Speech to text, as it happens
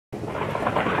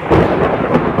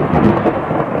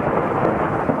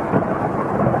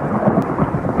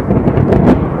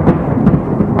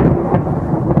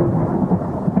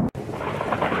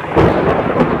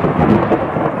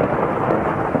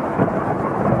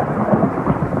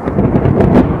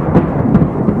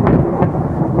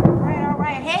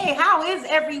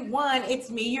everyone. It's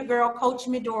me, your girl, Coach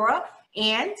Medora,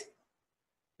 and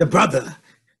the brother,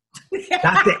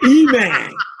 Dr.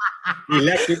 E-Man, the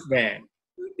Electric Man.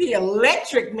 The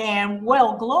Electric Man.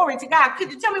 Well, glory to God.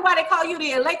 Could you tell me why they call you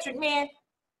the Electric Man?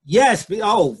 Yes.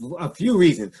 A few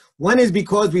reasons. One is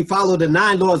because we follow the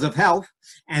 9 laws of health,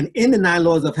 and in the 9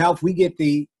 laws of health, we get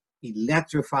to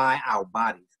electrify our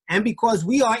bodies, and because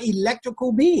we are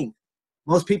electrical beings.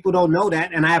 Most people don't know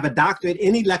that, and I have a doctorate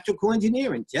in electrical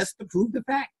engineering, just to prove the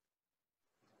fact.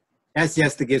 That's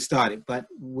just to get started, but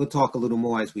we'll talk a little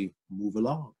more as we move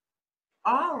along.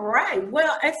 All right.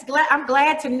 Well, I'm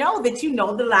glad to know that you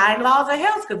know the 9 laws of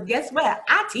health, because guess what?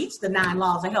 I teach the 9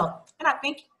 laws of health, and I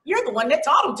think you're the one that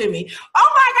taught them to me. Oh,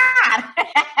 my God.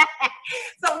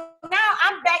 So now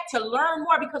I'm back to learn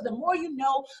more, because the more you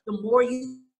know, the more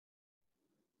you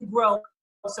grow.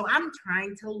 So I'm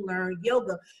trying to learn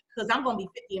yoga, because I'm going to be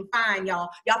 50 and fine, y'all.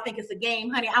 Y'all think it's a game,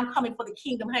 honey. I'm coming for the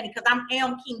kingdom, honey, because I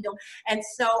am kingdom. And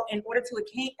so in order to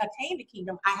attain the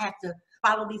kingdom, I have to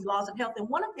follow these laws of health. And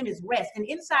one of them is rest. And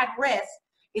inside rest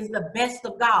is the best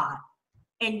of God.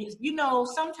 And you know,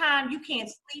 sometimes you can't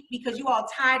sleep because you're all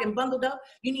tired and bundled up.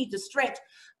 You need to stretch.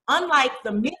 Unlike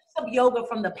the myths of yoga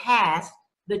from the past,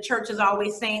 the church is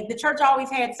always saying, the church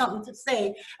always had something to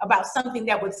say about something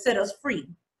that would set us free.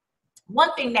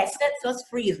 One thing that sets us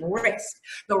free is rest.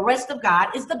 The rest of God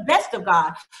is the best of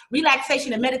God.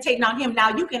 Relaxation and meditating on him.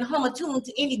 Now, you can hum a tune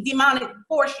to any demonic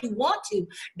force you want to.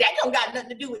 That don't got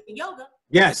nothing to do with yoga.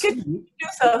 Yes. Could you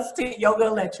introduce us to Yoga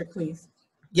Electric, please?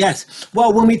 Yes.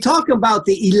 Well, when we talk about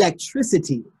the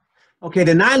electricity, okay,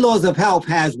 the 9 laws of health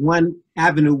has one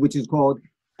avenue, which is called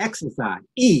exercise,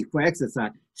 E for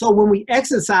exercise. So when we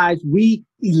exercise, we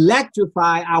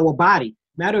electrify our body.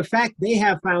 Matter of fact, they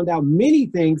have found out many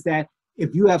things that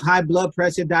if you have high blood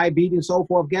pressure, diabetes, and so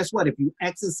forth, guess what? If you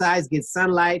exercise, get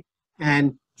sunlight,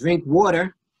 and drink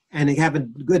water, and have a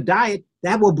good diet,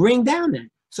 that will bring down that.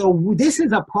 So this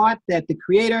is a part that the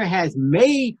Creator has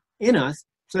made in us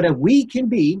so that we can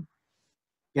be,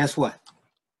 guess what?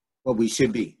 What we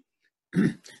should be.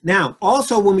 Now,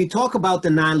 also, when we talk about the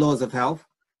 9 laws of health,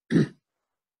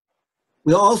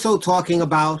 we're also talking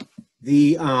about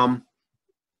the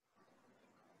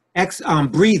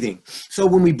breathing. So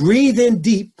when we breathe in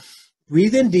deep,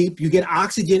 you get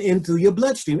oxygen into your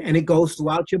bloodstream, and it goes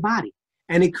throughout your body.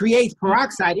 And it creates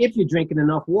peroxide if you're drinking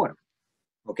enough water.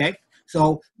 Okay?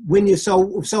 So when you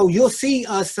so you'll see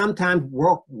us sometimes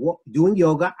doing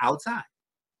yoga outside.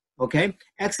 Okay?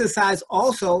 Exercise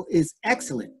also is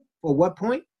excellent. For what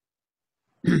point?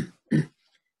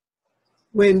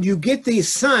 When you get the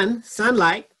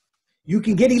sunlight, you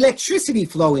can get electricity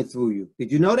flowing through you.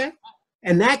 Did you know that?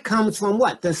 And that comes from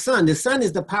what? The sun. The sun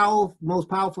is the most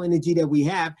powerful energy that we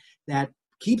have that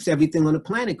keeps everything on the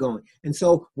planet going. And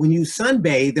so when you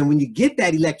sunbathe and when you get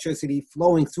that electricity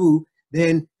flowing through,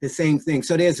 then the same thing.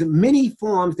 So there's many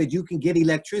forms that you can get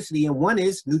electricity, and one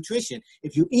is nutrition.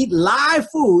 If you eat live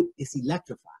food, it's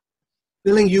electrified,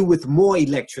 filling you with more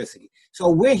electricity.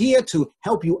 So we're here to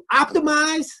help you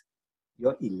optimize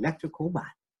your electrical body.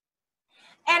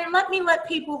 And let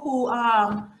people who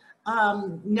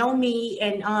know me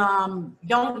and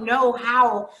don't know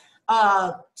how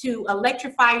to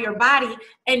electrify your body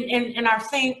and are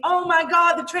saying, oh my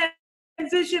God, the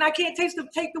transition, I can't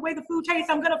take the way the food tastes,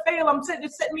 I'm gonna fail,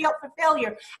 it's setting me up for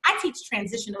failure. I teach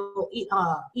transitional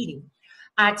eating.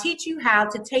 I teach you how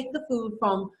to take the food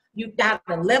from, you got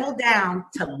to level down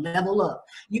to level up.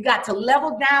 You got to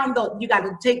level down, you got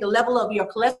to take the level of your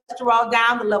cholesterol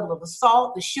down, the level of the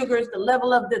salt, the sugars, the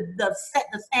level of the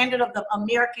standard of the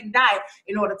American diet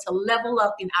in order to level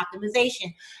up in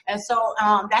optimization. And so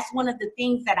that's one of the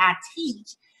things that I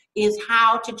teach, is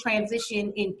how to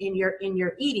transition in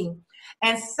your eating.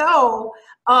 And so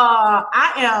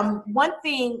I am one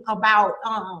thing about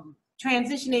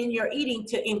transitioning your eating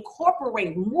to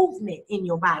incorporate movement in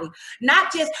your body,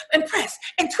 not just and press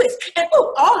and twist and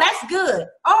ooh, oh, that's good.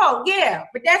 Oh yeah,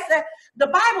 but the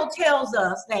Bible tells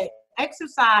us that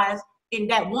exercise in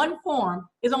that one form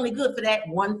is only good for that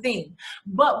one thing.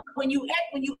 But when you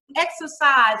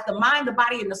exercise the mind, the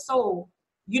body, and the soul,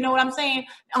 you know what I'm saying?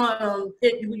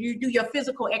 You do your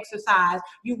physical exercise,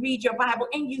 you read your Bible,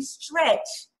 and you stretch.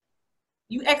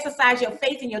 You exercise your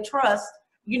faith and your trust,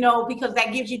 you know, because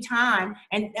that gives you time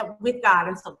and with God.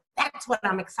 And so that's what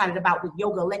I'm excited about with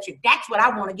Yoga Electric. That's what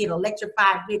I want to get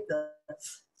electrified with, the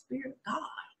Spirit of God.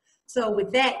 So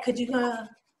with that, could you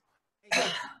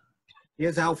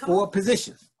here's our 4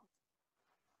 positions.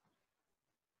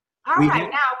 All right,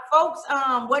 now folks,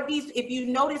 if you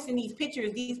notice in these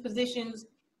pictures, these positions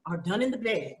are done in the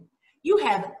bed. you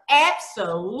have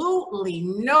absolutely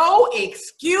no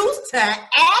excuse to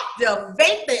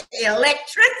activate the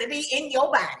electricity in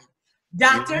your body.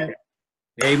 Doctor?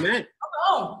 Amen.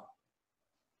 Come on.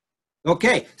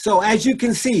 Okay, so as you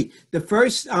can see, the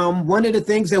first, one of the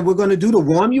things that we're going to do to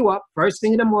warm you up, first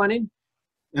thing in the morning,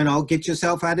 get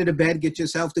yourself out of the bed, get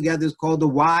yourself together, is called the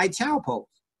wide child pose.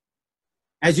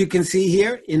 As you can see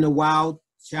here in the wild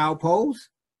child pose,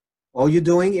 all you're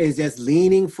doing is just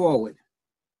leaning forward,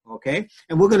 okay?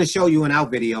 And we're going to show you in our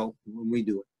video when we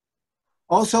do it.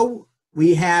 Also,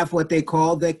 we have what they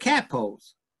call the cat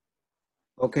pose,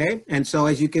 okay? And so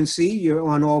as you can see, you're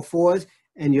on all fours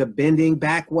and you're bending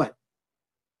back what?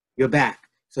 Your back,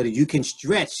 so that you can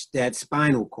stretch that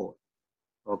spinal cord,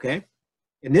 okay?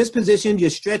 In this position, you're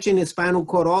stretching the spinal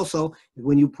cord also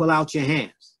when you pull out your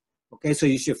hands, okay? So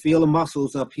you should feel the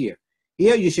muscles up here.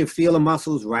 Here, you should feel the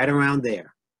muscles right around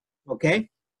there, okay?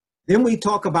 Then we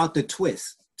talk about the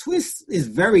twist. Twist is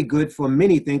very good for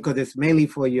many things because it's mainly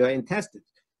for your intestines.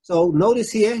 So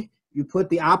notice here, you put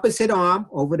the opposite arm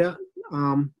over the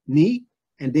knee,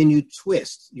 and then you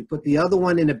twist. You put the other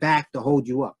one in the back to hold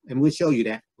you up. And we'll show you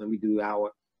that when we do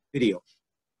our video.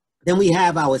 Then we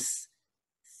have our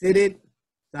seated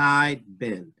side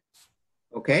bend,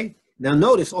 okay? Now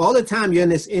notice all the time you're in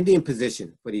this Indian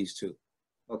position for these two,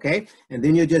 okay? And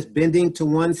then you're just bending to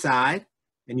one side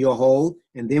and you'll hold,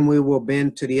 and then we will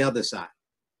bend to the other side.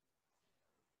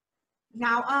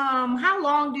 Now, how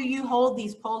long do you hold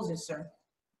these poses, sir?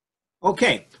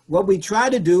 Okay, what we try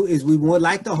to do is we would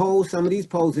like to hold some of these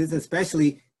poses,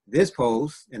 especially this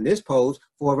pose and this pose,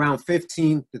 for around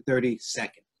 15 to 30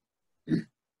 seconds.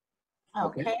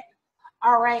 Okay.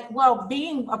 All right. Well,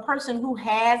 being a person who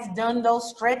has done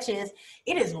those stretches,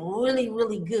 it is really,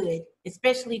 really good,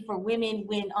 especially for women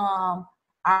when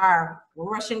our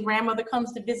Russian grandmother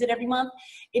comes to visit every month.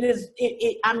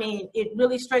 I mean, it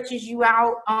really stretches you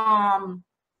out.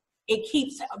 It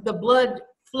keeps the blood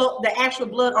flow, the actual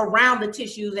blood around the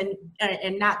tissues,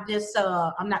 and not just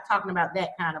I'm not talking about that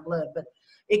kind of blood, but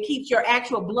it keeps your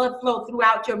actual blood flow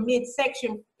throughout your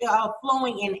midsection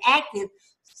flowing and active.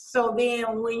 So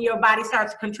then when your body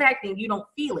starts contracting, you don't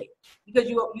feel it because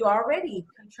you're already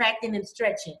contracting and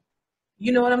stretching.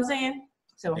 You know what I'm saying?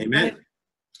 So amen.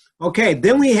 Okay,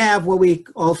 then we have what we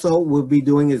also will be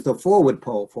doing is the forward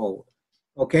pull forward.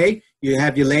 Okay, you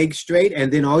have your legs straight,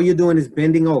 and then all you're doing is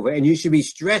bending over, and you should be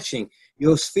stretching.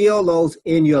 You'll feel those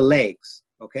in your legs.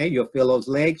 Okay, you'll feel those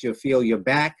legs. You'll feel your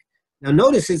back. Now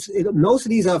notice most of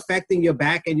these are affecting your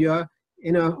back and your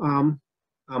in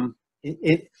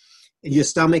your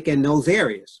stomach and those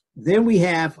areas. Then we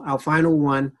have our final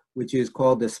one, which is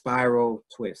called the spiral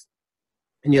twist.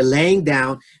 And you're laying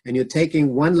down and you're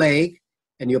taking one leg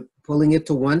and you're pulling it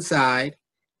to one side,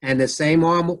 and the same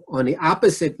arm on the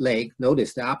opposite leg.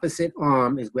 Notice the opposite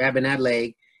arm is grabbing that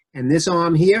leg, and this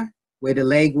arm here, where the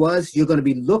leg was, you're going to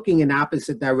be looking in the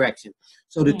opposite direction.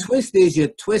 So the twist is you're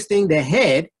twisting the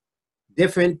head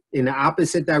different in the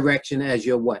opposite direction as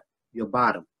your what? Your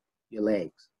bottom, your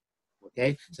legs.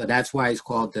 Okay, so that's why it's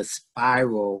called the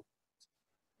spiral,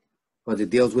 because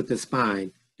it deals with the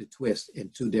spine, the twist in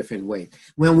two different ways.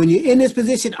 When you're in this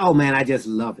position, oh man, I just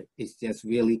love it. It's just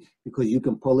really, because you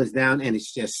can pull this down and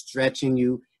it's just stretching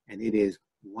you, and it is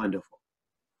wonderful.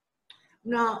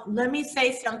 Now, let me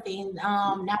say something.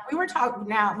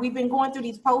 Now we've been going through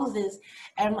these poses,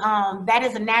 and that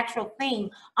is a natural thing.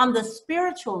 On the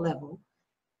spiritual level,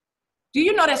 do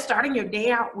you know that starting your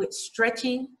day out with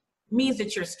stretching means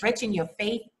that you're stretching your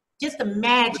faith? Just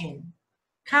imagine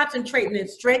concentrating and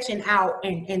stretching out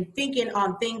and thinking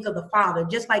on things of the Father,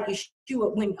 just like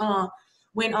Yeshua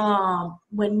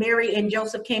when Mary and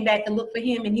Joseph came back to look for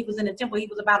him and he was in the temple, he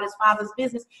was about his Father's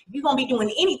business. If you're going to be doing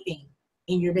anything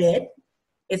in your bed,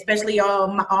 especially all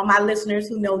my listeners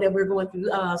who know that we're going through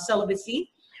celibacy,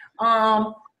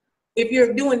 if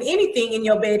you're doing anything in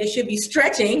your bed, it should be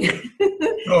stretching.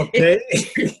 Okay.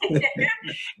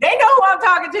 They know who I'm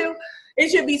talking to. It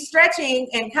should be stretching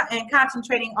and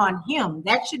concentrating on him.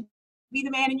 That should be the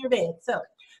man in your bed. So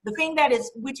the thing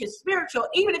which is spiritual,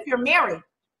 even if you're married,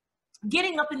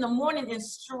 getting up in the morning and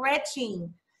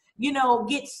stretching,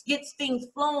 gets things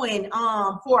flowing.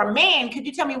 For a man, could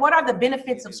you tell me what are the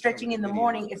benefits of stretching in the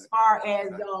morning as far as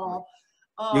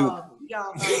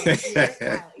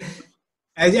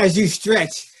as you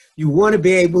stretch, you want to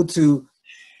be able to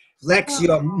flex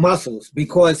your muscles,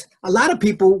 because a lot of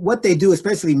people, what they do,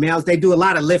 especially males, they do a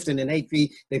lot of lifting and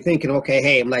they're thinking, okay,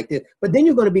 hey, I'm like this. But then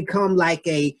you're going to become like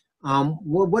a,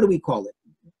 what do we call it?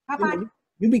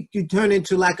 You turn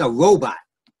into like a robot,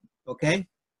 okay?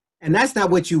 And that's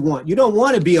not what you want. You don't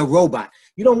want to be a robot.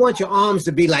 You don't want your arms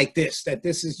to be like this, that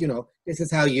this is, this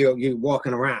is how you're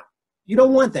walking around. You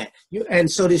don't want that.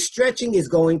 And so the stretching is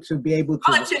going to be able to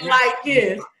punching like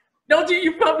this. Don't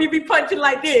you probably be punching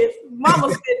like this. Mama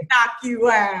said knock you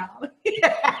out.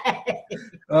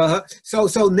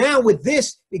 So now with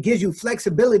this, it gives you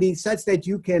flexibility such that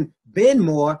you can bend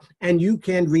more and you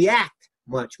can react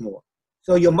much more.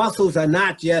 So your muscles are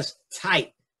not just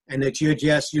tight and that you're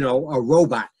just, a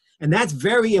robot. And that's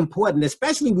very important,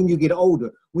 especially when you get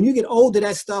older. When you get older,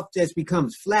 that stuff just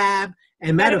becomes flab.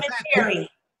 And matter of fact,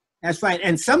 that's right.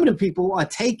 And some of the people are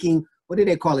taking, what do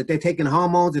they call it? They're taking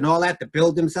hormones and all that to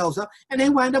build themselves up, and they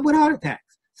wind up with heart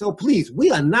attacks. So please,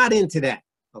 we are not into that,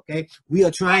 okay? We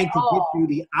are trying to get you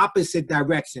the opposite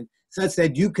direction such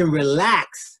that you can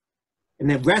relax. And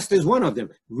the rest is one of them.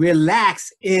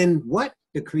 Relax in what?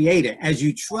 The Creator, as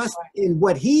you trust in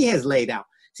what He has laid out.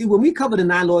 See, when we cover the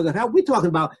 9 laws of health, we're talking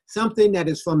about something that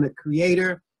is from the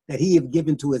Creator that He has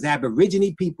given to His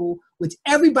Aborigine people, which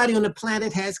everybody on the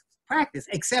planet has practiced,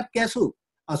 except guess who?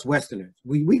 Us Westerners.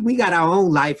 We got our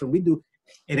own life and we do,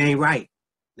 it ain't right.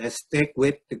 Let's stick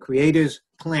with the Creator's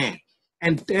plan.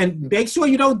 And make sure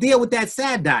you don't deal with that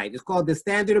SAD diet. It's called the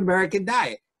Standard American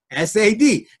Diet,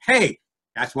 SAD. Hey,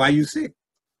 that's why you sick.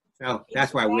 So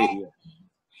that's why we're here.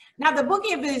 Now the book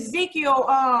of Ezekiel,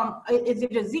 is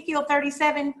it Ezekiel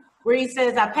 37, where he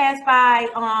says, I passed by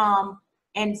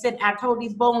and said, I told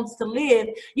these bones to live.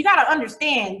 You got to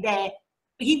understand that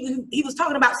he was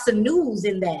talking about sinews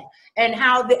in that and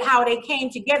how they came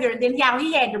together, and then how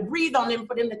he had to breathe on them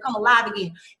for them to come alive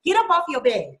again. Get up off your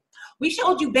bed. We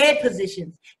showed you bed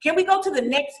positions. Can we go to the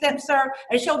next step, sir,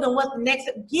 and show them what the next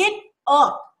step? Get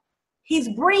up. He's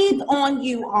breathed on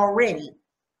you already.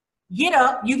 Get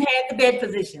up. You've had the bed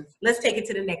positions. Let's take it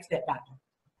to the next step, doctor.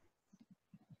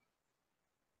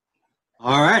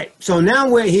 All right. So now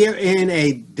we're here in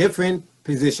a different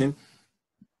position.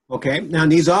 Okay. Now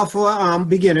these are for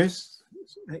beginners,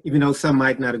 even though some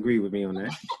might not agree with me on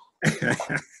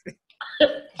that.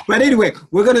 But anyway,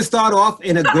 we're going to start off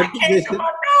in a good position.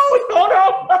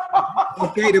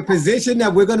 Okay. The position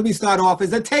that we're going to be start off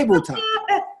is a tabletop.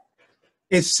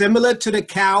 It's similar to the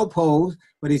cow pose,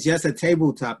 but it's just a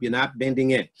tabletop. You're not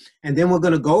bending in. And then we're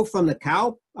going to go from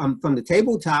the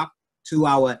tabletop to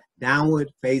our downward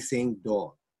facing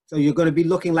dog. So you're going to be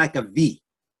looking like a V.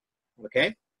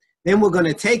 Okay. Then we're going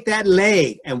to take that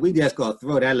leg and we just going to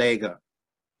throw that leg up.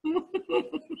 All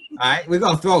right. We're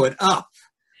going to throw it up.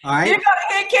 All right. You're going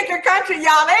to hit kicker country,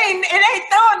 y'all. It ain't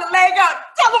throwing the leg up.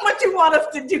 Tell them what you want us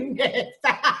to do next.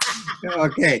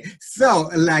 Okay. So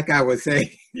like I was saying,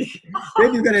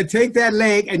 then you're going to take that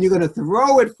leg and you're going to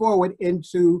throw it forward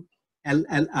into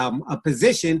a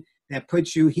position that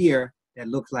puts you here that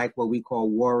looks like what we call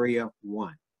Warrior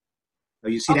One. So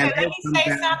you see that? Let me say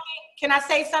something. Can I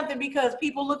say something? Because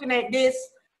people looking at this,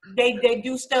 they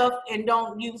do stuff and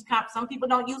don't use, some people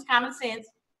don't use common sense.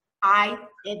 I,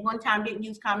 at one time, didn't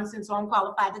use common sense, so I'm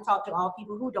qualified to talk to all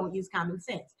people who don't use common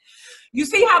sense. You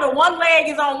see how the one leg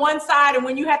is on one side, and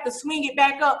when you have to swing it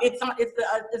back up, it's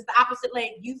the opposite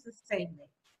leg. Use the same leg.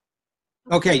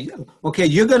 Okay,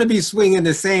 you're going to be swinging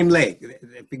the same leg.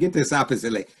 Forget this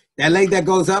opposite leg. That leg that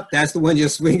goes up, that's the one you're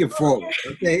swinging forward.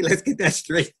 Okay, let's get that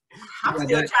straight. I'm still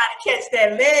trying to catch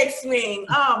that leg swing.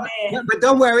 Oh, man. But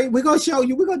don't worry. We're going to show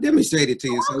you. We're going to demonstrate it to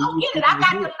you. So I get it. I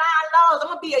got the 9 laws. I'm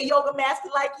going to be a yoga master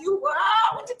like you.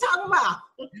 What you talking about?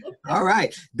 All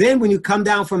right. Then when you come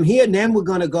down from here, then we're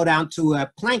going to go down to a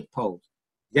plank pose.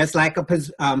 Just like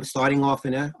starting off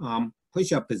in a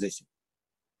push-up position.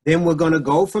 Then we're going to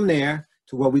go from there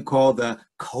to what we call the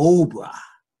cobra.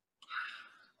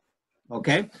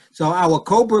 Okay? So our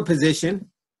cobra position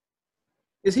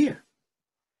is here.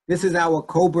 This is our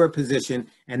cobra position,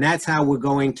 and that's how we're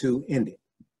going to end it.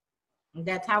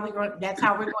 That's how we're going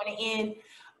to end.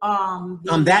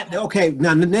 Okay.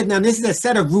 Now this is a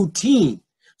set of routine.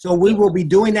 So we will be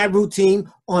doing that routine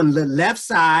on the left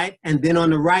side and then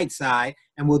on the right side,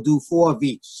 and we'll do 4 of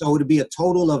each. So it'll be a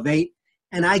total of 8.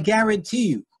 And I guarantee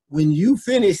you, when you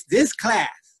finish this class,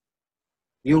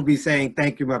 you'll be saying,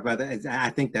 "Thank you, my brother.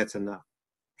 I think that's enough."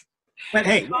 But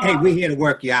hey, we're here to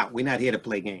work you out. We're not here to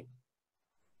play games.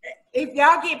 If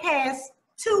y'all get past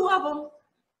 2 of them,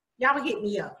 y'all hit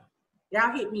me up.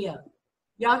 Y'all hit me up.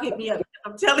 Y'all hit me up.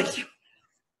 I'm telling you.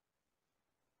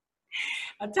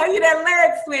 I'll tell you that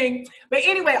leg swing. But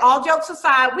anyway, all jokes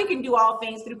aside, we can do all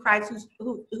things through Christ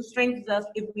who strengthens us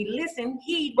if we listen,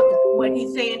 heed what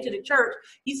he's saying to the church.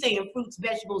 He's saying fruits,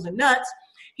 vegetables, and nuts.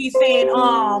 He's saying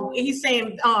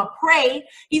pray.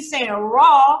 He's saying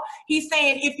raw. He's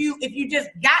saying if you just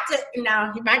got to,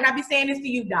 now he might not be saying this to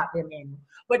you, Dr. Emmanuel,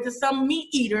 but to some meat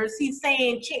eaters, he's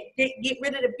saying get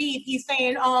rid of the beef. He's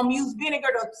saying use vinegar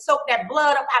to soak that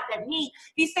blood up out that meat.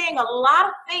 He's saying a lot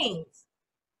of things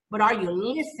but are you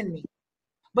listening?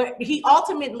 But he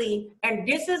ultimately, and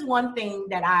this is one thing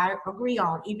that I agree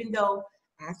on, even though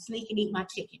I sneak and eat my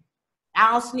chicken.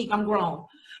 I don't sneak, I'm grown.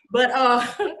 But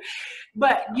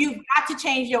but you've got to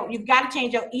change your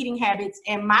eating habits.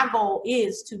 And my goal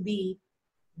is to be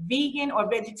vegan or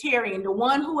vegetarian, the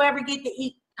one whoever get to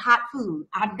eat hot food.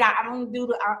 I don't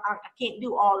do I can't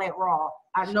do all that raw.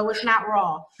 I know it's not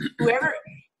raw. Whoever,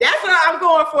 that's what I'm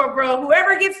going for, bro.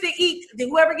 Whoever gets to eat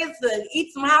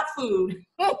some hot food.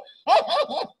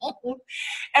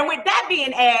 And with that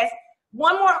being asked,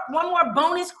 one more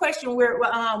bonus question.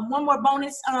 One more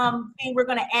bonus thing we're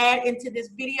gonna add into this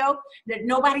video that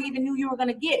nobody even knew you were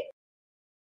gonna get.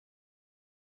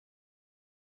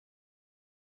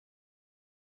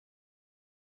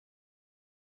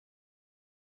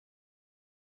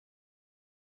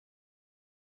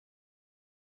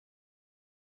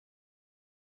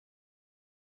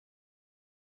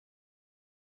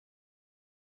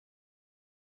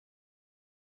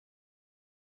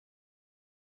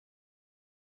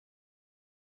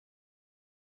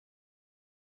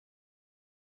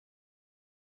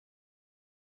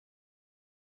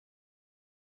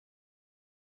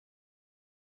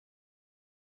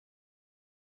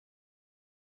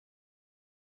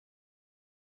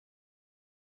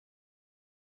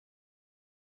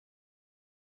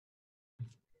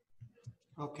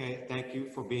 Okay, thank you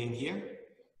for being here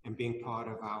and being part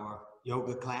of our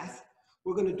yoga class.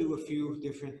 We're going to do a few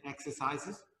different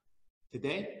exercises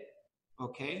today.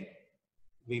 Okay,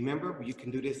 remember, you can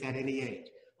do this at any age.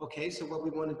 Okay, so what we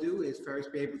want to do is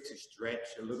first be able to stretch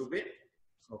a little bit.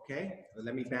 Okay, so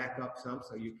let me back up some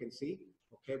so you can see.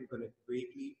 Okay, we're going to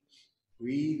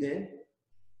breathe in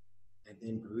and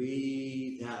then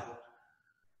breathe out.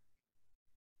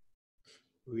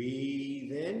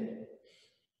 Breathe in.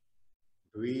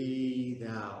 Breathe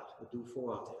out. We'll do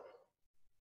 4 of them.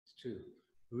 2.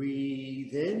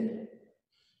 Breathe in.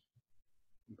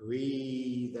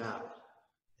 Breathe out.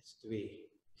 That's 3.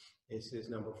 This is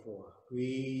number 4.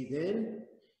 Breathe in.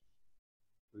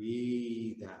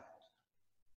 Breathe out.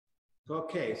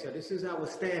 Okay, so this is our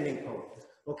standing pose.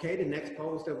 Okay, the next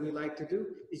pose that we like to do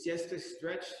is just to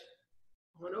stretch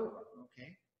on over.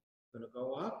 Okay, gonna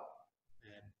go up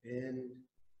and bend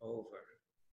over.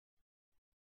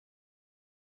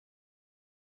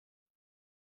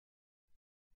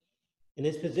 In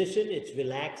this position, it's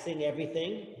relaxing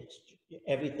everything. It's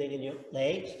everything in your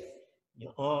legs,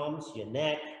 your arms, your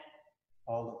neck,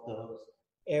 all of those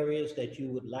areas that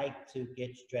you would like to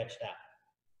get stretched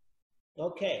out.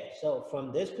 Okay, so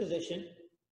from this position,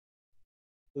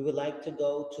 we would like to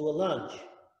go to a lunge.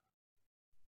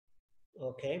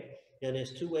 Okay, and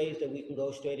there's 2 ways that we can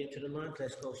go straight into the lunge.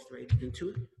 Let's go straight into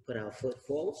it. Put our foot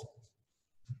forward.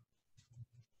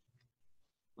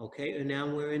 Okay, and now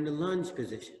we're in the lunge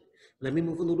position. Let me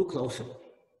move a little closer.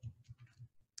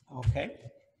 Okay.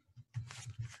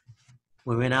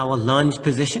 We're in our lunge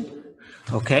position.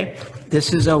 Okay.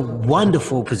 This is a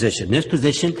wonderful position. This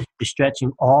position is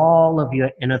stretching all of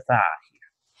your inner thigh.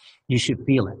 You should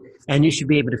feel it. And you should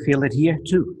be able to feel it here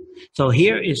too. So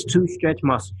here is 2 stretch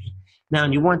muscles. Now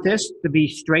you want this to be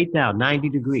straight down, 90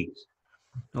 degrees.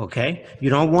 Okay. You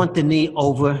don't want the knee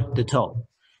over the toe.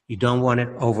 You don't want it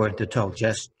over the toe,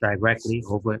 just directly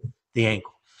over the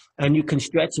ankle. And you can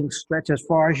stretch as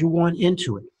far as you want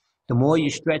into it. The more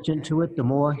you stretch into it, the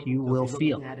more you will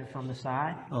feel. Looking at it from the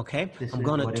side. Okay. I'm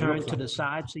going to turn to the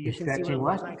side so you can see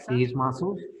what it looks like. These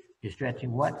muscles. You're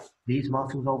stretching what? These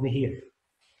muscles over here.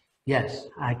 Yes,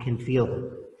 I can feel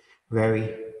them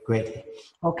very greatly.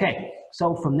 Okay.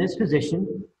 So from this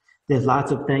position, there's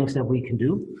lots of things that we can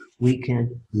do. We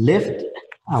can lift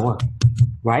our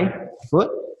right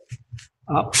foot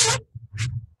up.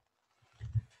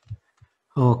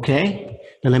 Okay,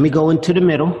 now let me go into the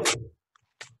middle.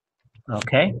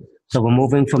 Okay, so we're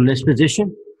moving from this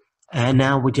position, and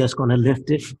now we're just going to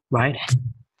lift it right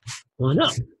on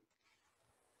up.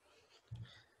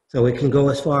 So it can go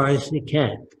as far as it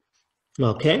can.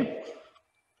 Okay,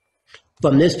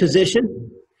 from this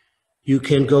position, you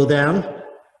can go down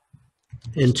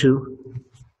into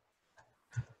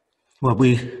what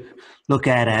we look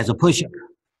at as a push-up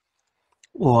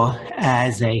or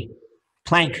as a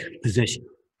plank position.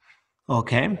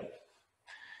 Okay.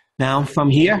 Now from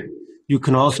here, you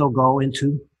can also go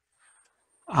into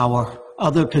our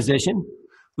other position,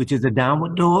 which is a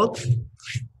downward dog.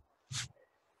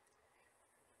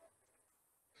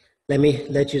 Let me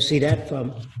let you see that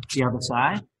from the other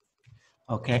side.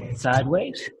 Okay,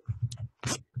 sideways.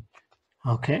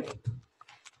 Okay.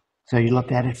 So you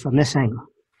look at it from this angle.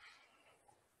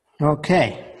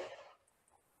 Okay.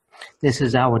 This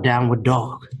is our downward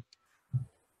dog.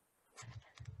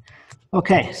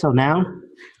 Okay, so now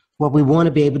what we want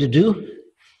to be able to do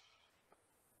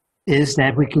is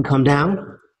that we can come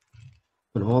down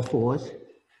on all fours.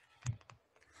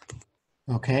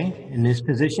 Okay, in this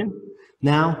position.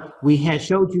 Now, we had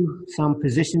showed you some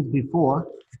positions before.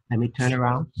 Let me turn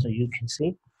around so you can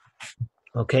see.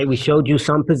 Okay, we showed you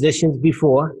some positions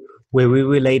before where we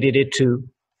related it to,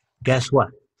 guess what?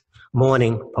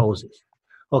 Morning poses.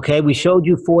 Okay, we showed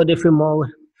you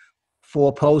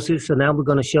four poses, so now we're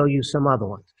going to show you some other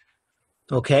ones.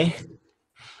 Okay?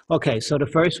 Okay, so the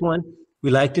first one we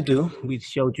like to do, we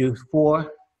showed you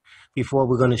 4 before.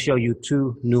 We're going to show you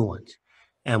 2 new ones,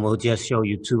 and we'll just show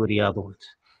you 2 of the other ones.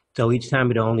 So each time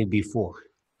it'll only be 4.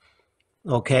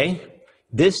 Okay?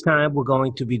 This time we're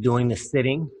going to be doing the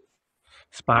sitting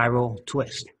spiral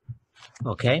twist.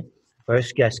 Okay?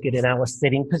 First, just get in our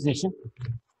sitting position.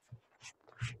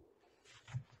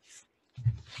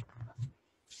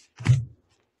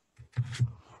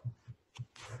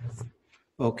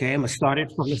 Okay, I'm gonna start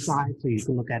it from the side so you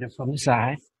can look at it from the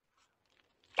side.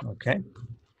 Okay.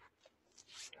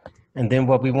 And then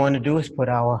what we want to do is put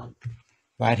our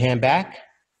right hand back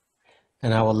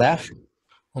and our left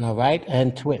on our right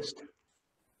and twist.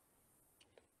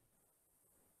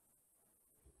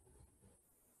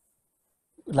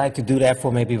 I'd like to do that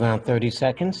for maybe around 30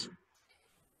 seconds.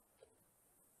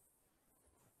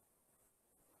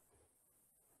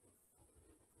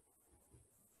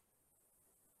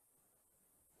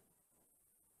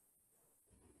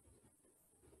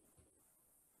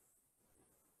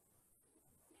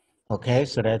 Okay,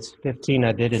 so that's 15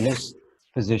 I did in this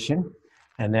position.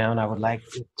 And now I would like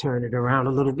to turn it around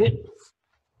a little bit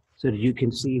so that you can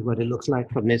see what it looks like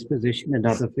from this position,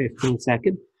 another 15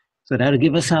 seconds. So that'll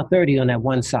give us our 30 on that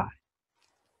one side.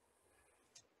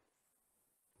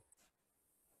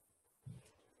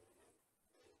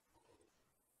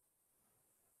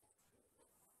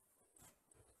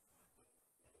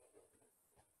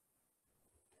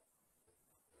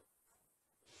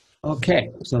 Okay,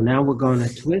 so now we're going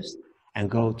to twist and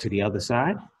go to the other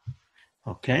side.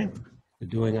 Okay, we're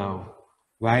doing our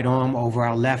right arm over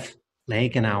our left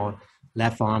leg and our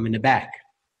left arm in the back.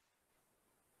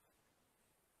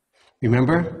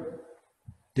 Remember,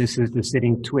 this is the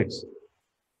sitting twist.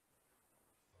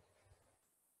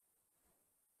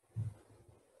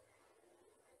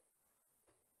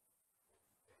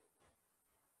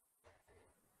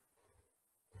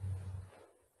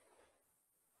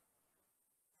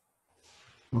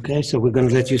 Okay, so we're going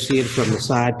to let you see it from the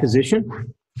side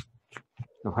position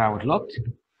of how it looked.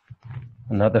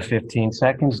 Another 15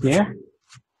 seconds there.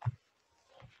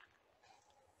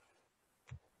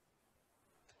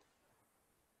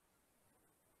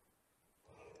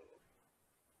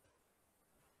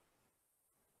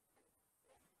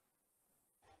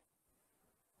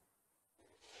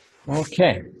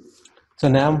 Okay, so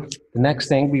now the next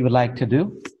thing we would like to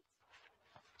do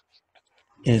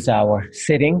is our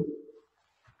sitting,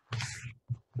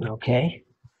 okay,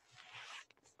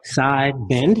 side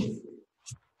bend.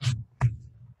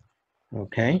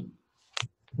 Okay,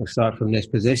 we'll start from this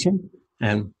position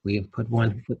and we put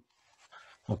one foot,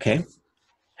 okay,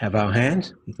 have our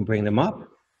hands, we can bring them up,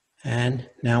 and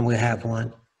now we have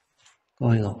one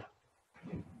going over.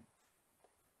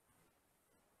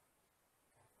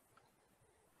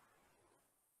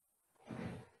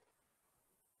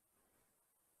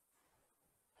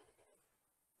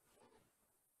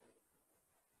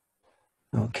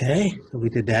 Okay, so we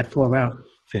did that for about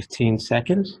 15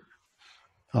 seconds.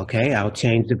 Okay, I'll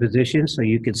change the position so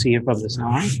you can see it from the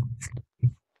side.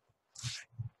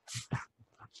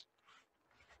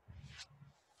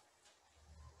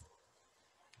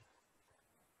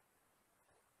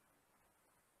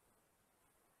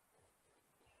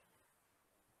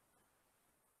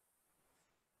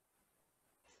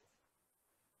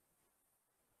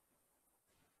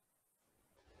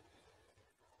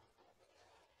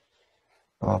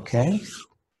 Okay,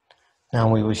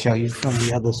 now we will show you from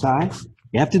the other side.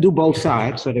 You have to do both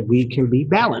sides so that we can be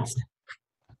balanced.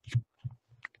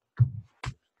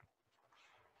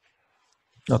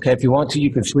 Okay, if you want to,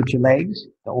 you can switch your legs,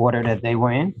 the order that they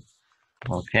were in.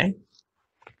 Okay.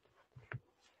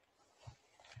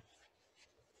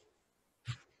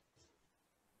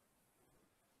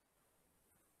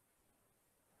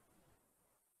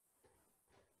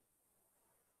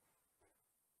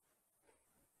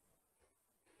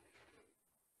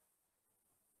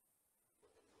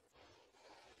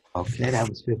 Okay, that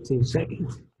was 15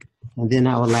 seconds. And then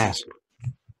our last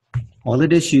one. All of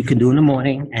this you can do in the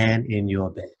morning and in your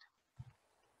bed.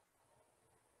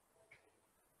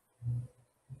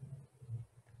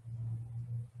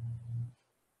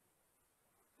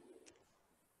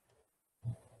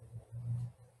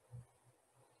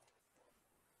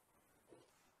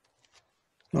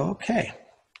 Okay.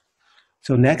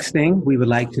 So next thing we would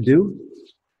like to do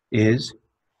is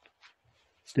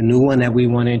the new one that we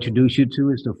want to introduce you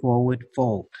to is the forward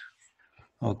fold.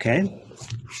 Okay.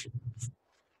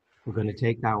 We're going to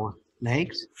take our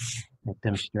legs, let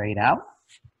them straight out.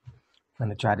 I'm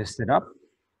going to try to sit up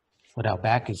with our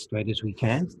back as straight as we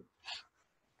can.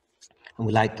 And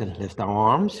we like to lift our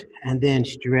arms and then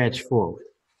stretch forward.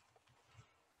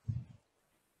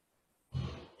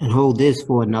 And hold this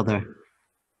for another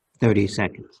 30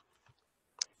 seconds.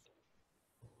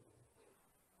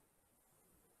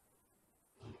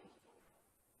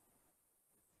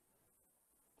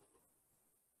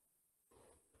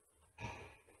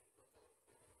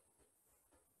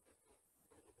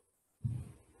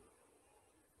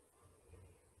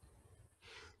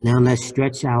 Now let's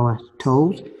stretch our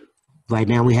toes. Right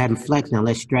now we haven't flexed. Now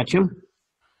let's stretch them.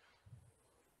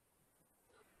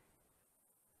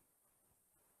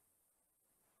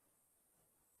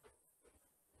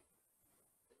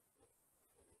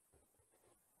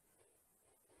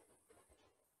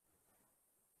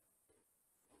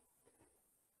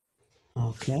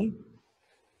 Okay.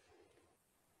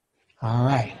 All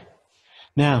right.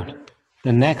 Now,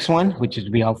 the next one, which is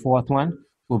be our fourth one,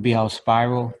 will be our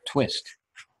spiral twist.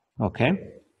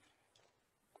 Okay.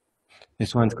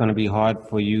 This one's going to be hard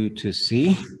for you to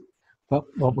see, but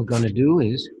what we're going to do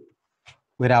is,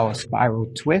 with our spiral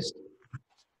twist,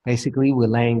 basically we're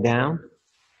laying down,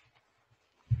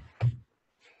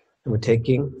 and we're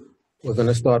going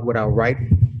to start with our right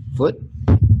foot.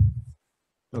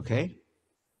 Okay.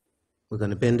 We're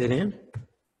going to bend it in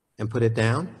and put it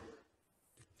down.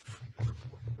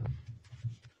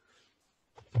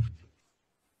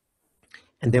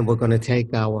 And then we're going to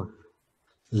take our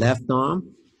left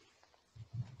arm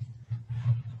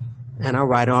and our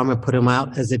right arm and put them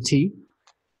out as a T.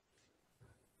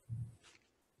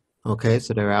 Okay,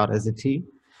 so they're out as a T.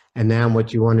 And now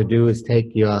what you want to do is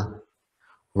take your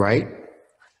right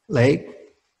leg,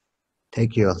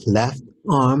 take your left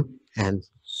arm and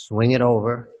swing it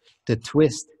over to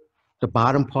twist the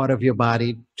bottom part of your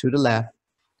body to the left.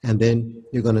 And then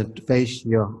you're going to face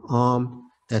your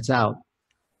arm that's out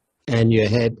and your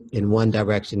head in one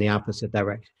direction, the opposite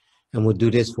direction. And we'll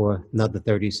do this for another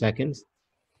 30 seconds.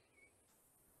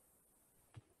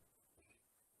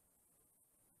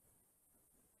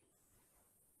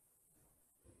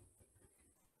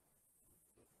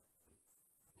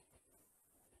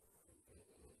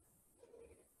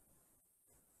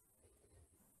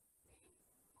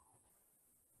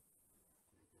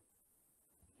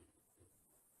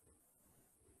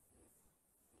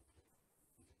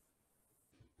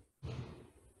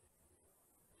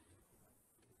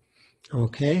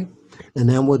 Okay, and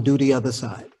then we'll do the other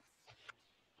side.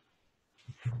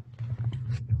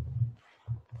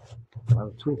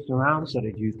 I'll twist around so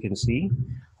that you can see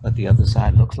what the other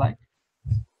side looks like.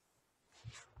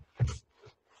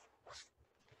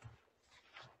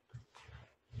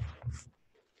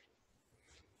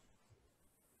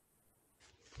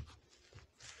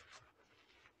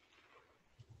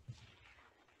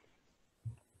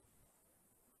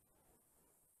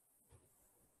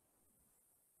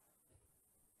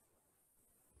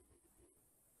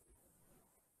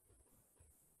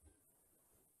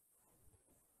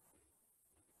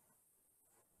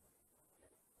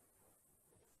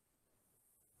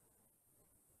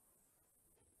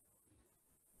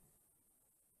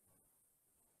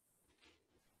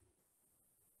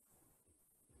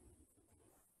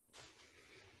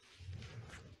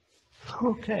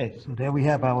 Okay, so there we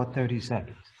have our 30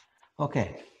 seconds.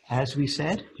 Okay, as we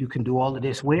said, you can do all of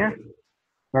this where?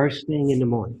 First thing in the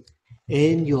morning,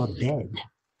 in your bed.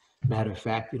 Matter of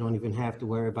fact, you don't even have to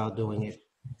worry about doing it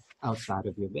outside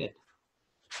of your bed.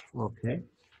 Okay,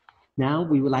 now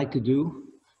we would like to do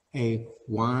a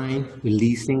wine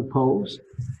releasing pose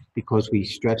because we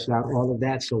stretched out all of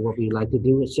that. So what we like to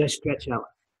do is just stretch out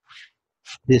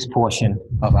this portion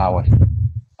of our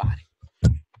body.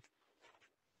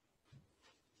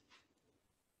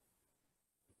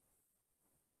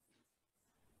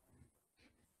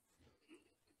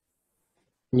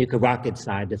 And you can rock it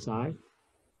side to side.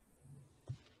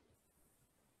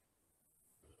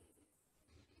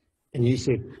 And you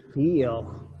should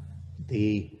feel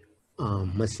the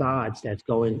massage that's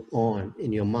going on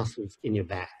in your muscles in your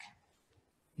back.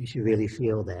 You should really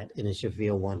feel that, and it should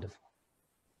feel wonderful.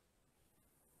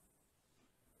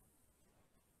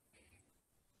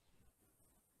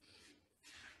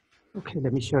 Okay,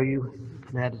 let me show you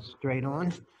that it's straight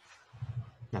on.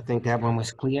 I think that one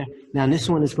was clear. Now this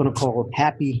one is going to call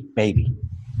happy baby.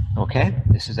 Okay,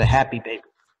 this is a happy baby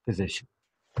position.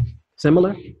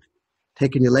 Similar,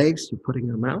 taking your legs, you're putting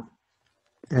them out.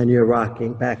 And you're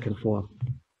rocking back and forth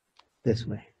this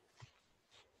way.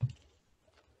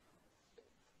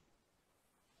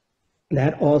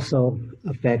 That also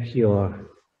affects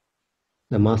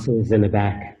the muscles in the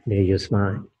back near your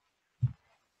spine.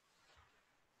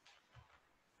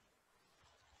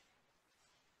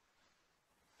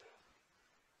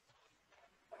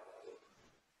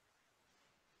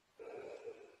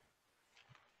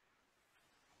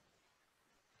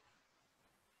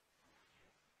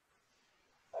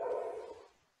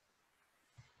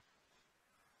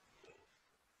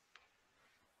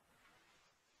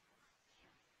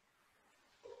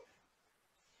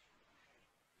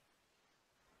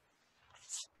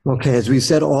 Okay, as we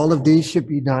said, all of these should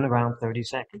be done around 30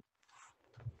 seconds.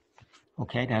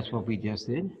 Okay, that's what we just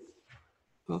did.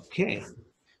 Okay,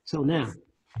 so now,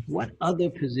 what other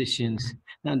positions?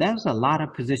 Now, that's a lot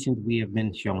of positions we have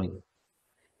been showing.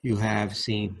 You have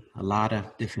seen a lot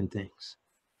of different things.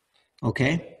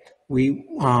 Okay, we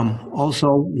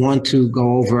also want to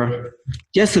go over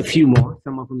just a few more,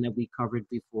 some of them that we covered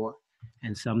before,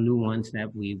 and some new ones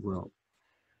that we will.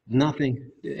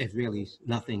 Nothing, it's really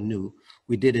nothing new.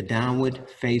 We did a downward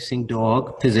facing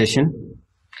dog position,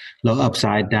 little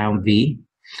upside down V.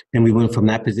 Then we went from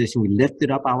that position, we lifted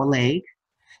up our leg,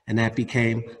 and that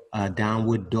became a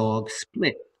downward dog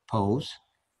split pose.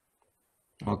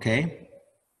 Okay.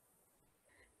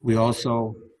 We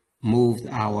also moved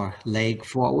our leg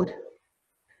forward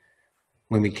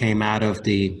when we came out of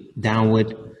the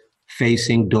downward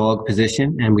facing dog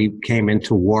position, and we came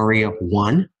into warrior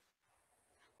one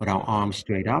with our arms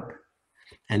straight up.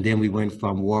 And then we went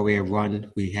from warrior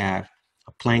one, we have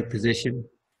a plank position,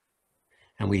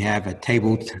 and we have a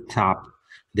tabletop.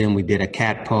 Then we did a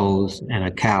cat pose and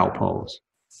a cow pose.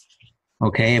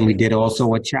 Okay, and we did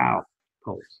also a child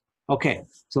pose. Okay,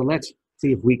 so let's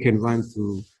see if we can run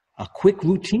through a quick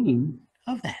routine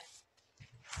of that.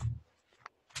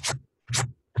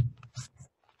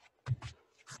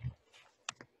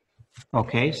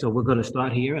 Okay, so we're gonna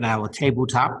start here at our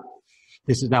tabletop.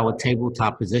 This is our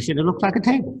tabletop position. It looks like a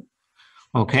table.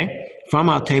 Okay, from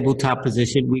our tabletop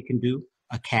position, we can do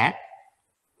a cat.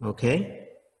 Okay,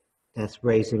 that's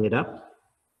raising it up.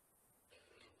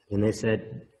 And they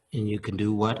said, and you can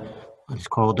do what's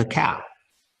called a cow.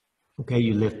 Okay,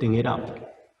 you're lifting it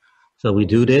up. So we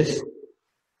do this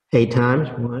 8 times.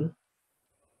 1.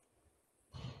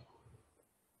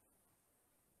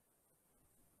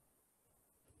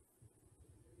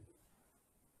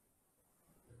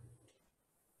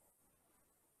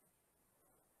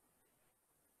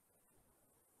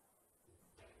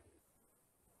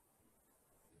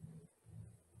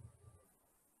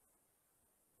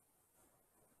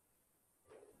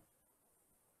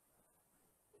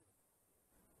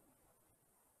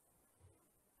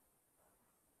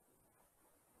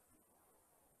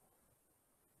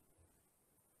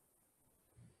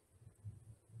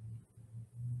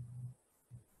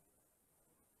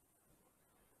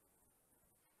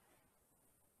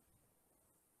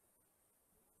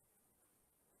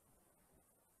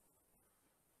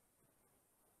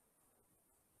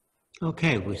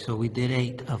 Okay, so we did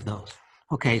 8 of those.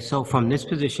 Okay, so from this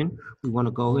position, we want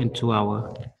to go into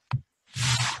our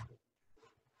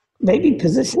baby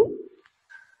position,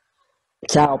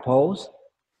 child pose.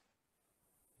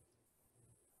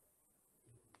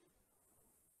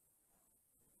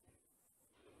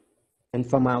 And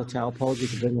from our child pose, we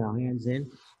can bring our hands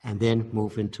in and then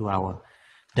move into our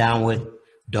downward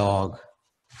dog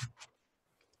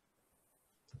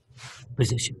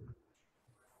position.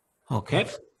 Okay.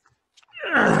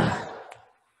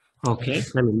 Okay,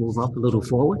 let me move up a little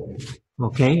forward.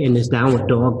 Okay, in this downward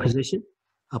dog position,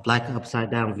 up like an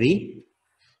upside down V.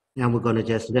 Now we're going to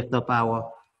just lift up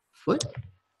our foot.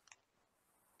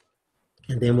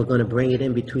 And then we're going to bring it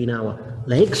in between our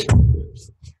legs,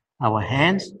 our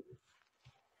hands.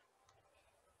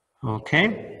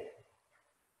 Okay.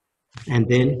 And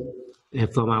then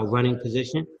from our running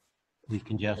position, we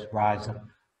can just rise up.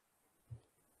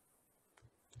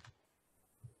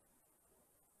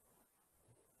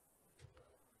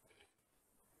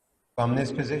 From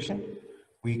this position,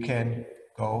 we can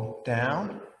go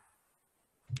down.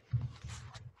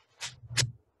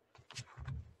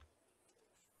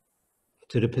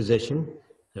 To the position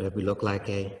that we look like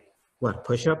a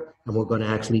push-up, and we're going to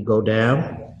actually go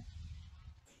down,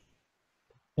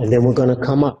 and then we're going to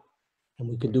come up, and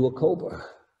we can do a cobra.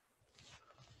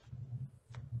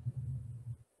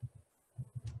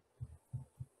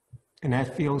 And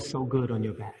that feels so good on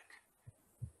your back.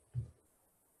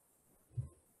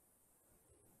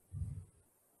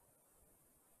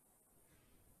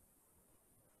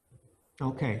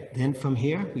 Okay, then from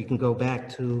here, we can go back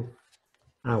to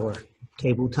our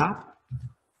tabletop,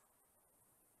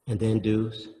 and then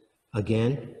do,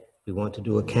 again, we want to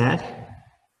do a cat.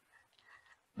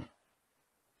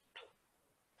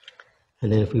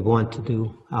 And then if we want to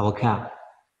do our cow,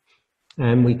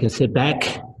 and we can sit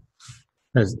back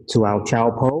to our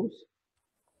child pose.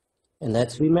 And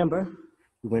let's remember,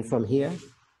 we went from here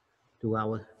to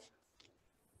our,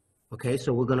 okay,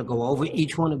 so we're gonna go over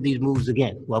each one of these moves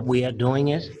again. What we are doing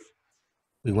is,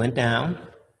 we went down,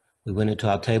 we went into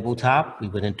our tabletop, we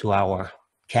went into our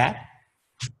cat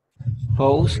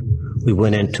pose, we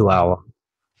went into our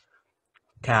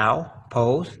cow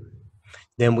pose,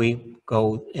 then we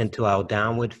go into our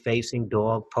downward facing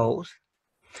dog pose.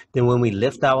 Then when we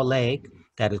lift our leg,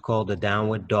 that is called the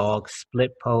downward dog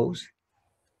split pose.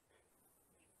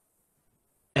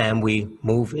 And we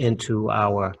move into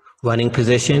our running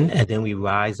position, and then we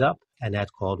rise up, and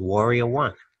that's called warrior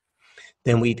one.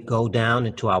 Then we go down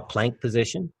into our plank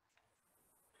position,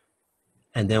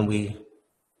 and then we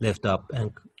lift up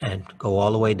and go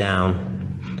all the way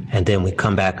down, and then we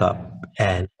come back up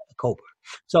and cobra.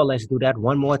 So let's do that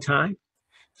one more time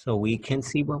so we can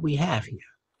see what we have here.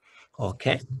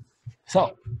 Okay,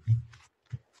 so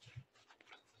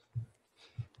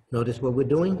notice what we're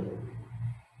doing.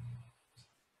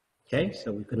 Okay,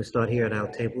 so we're going to start here at our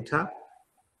tabletop.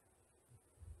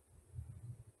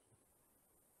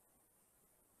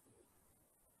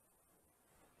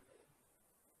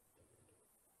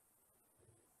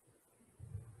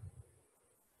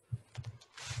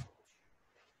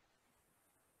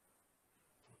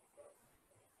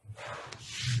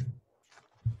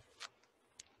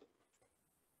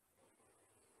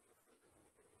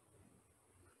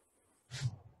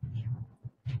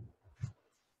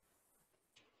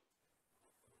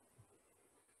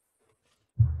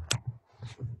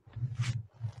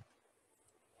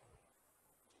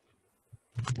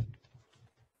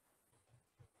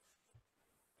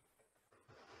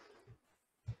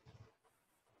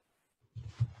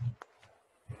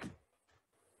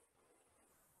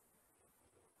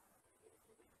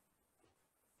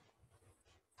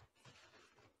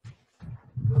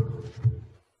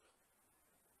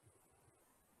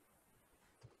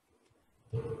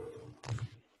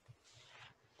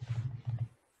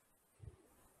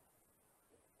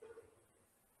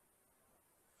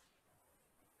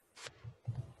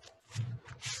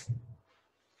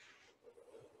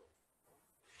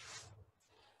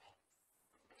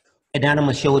 And then I'm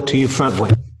going to show it to you front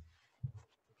way.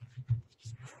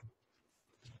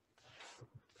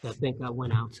 I think I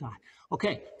went outside.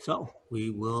 Okay, so we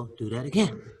will do that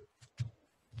again.